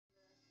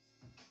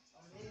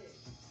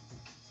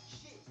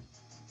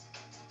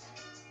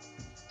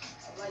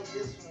like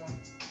this one.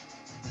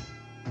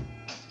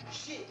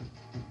 Shit.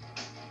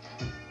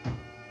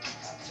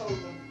 I told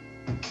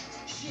him,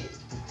 shit.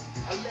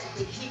 I let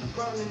the heat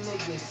burn a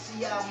nigga.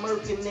 See how I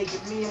murk a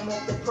nigga. Me, I'm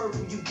off the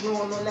purple, you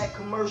blowing on that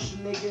commercial,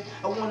 nigga.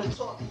 I wanna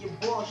talk to your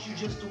boss, you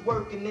just a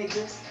worker,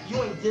 nigga.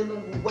 You ain't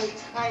dealing with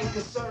weight, I ain't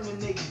concerned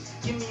with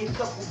niggas. Give me a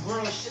couple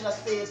grand, should I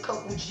say a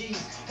couple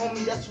G's?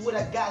 Homie, that's what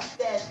I got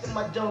stashed in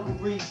my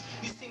dungarees.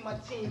 You see my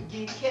team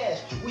get cash,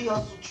 we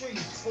hustle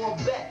trees. Fall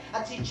back,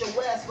 I teach your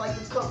ass like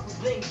a couple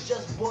things.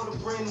 Just bought a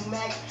brand new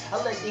Mac,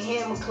 I let the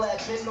hammer clap.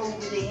 Bend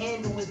over the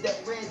handle is that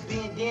red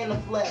bandana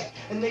flag.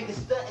 A nigga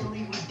stuntin',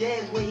 leave him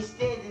dead where he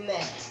standing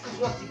at. Cause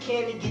once the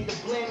cannon get the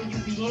blame, you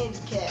be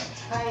handicapped.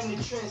 I ain't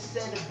a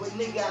trendsetter, but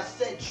nigga, I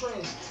set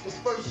trends. The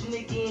first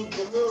nigga in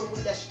the hood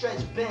with that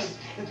stretch bends.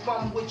 If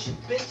I'm with your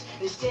bitch,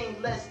 then she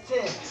ain't less 10.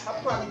 I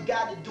probably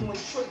got her doing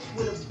tricks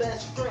with her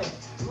best friend.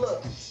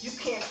 Look, you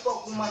can't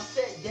fuck with my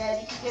set,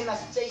 daddy. And I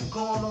stay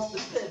going off the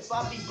piff.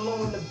 I be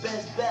blowing the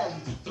best valley.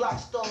 Block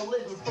star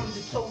living from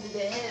the toe to the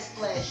head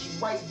flashy.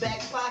 Right back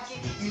pocket,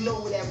 you know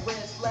where that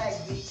red flag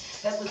be.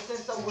 Ever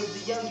since I was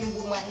a youngin'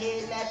 with my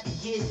head nappy,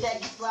 yeah,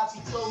 tacky,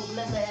 sloppy clothes,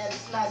 never had a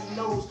snotty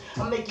nose.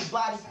 I make your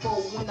body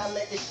fold when I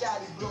let the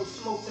shotty blow,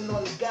 smoking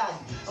on the Gotti.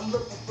 I'm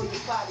looking for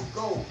your pot of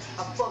gold.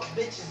 I fuck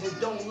bitches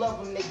and don't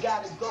love them, they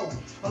gotta go.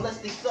 Unless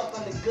they suck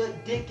on the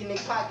good dick and they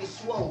pocket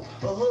swole.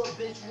 A hood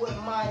bitch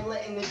wouldn't mind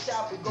letting the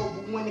chopper go,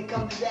 but when it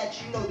comes to that,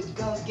 you know the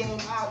gun game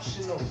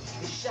optional.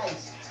 It's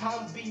shiest. I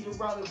don't beat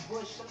around the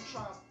bush, I'm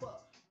trying to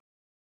fuck.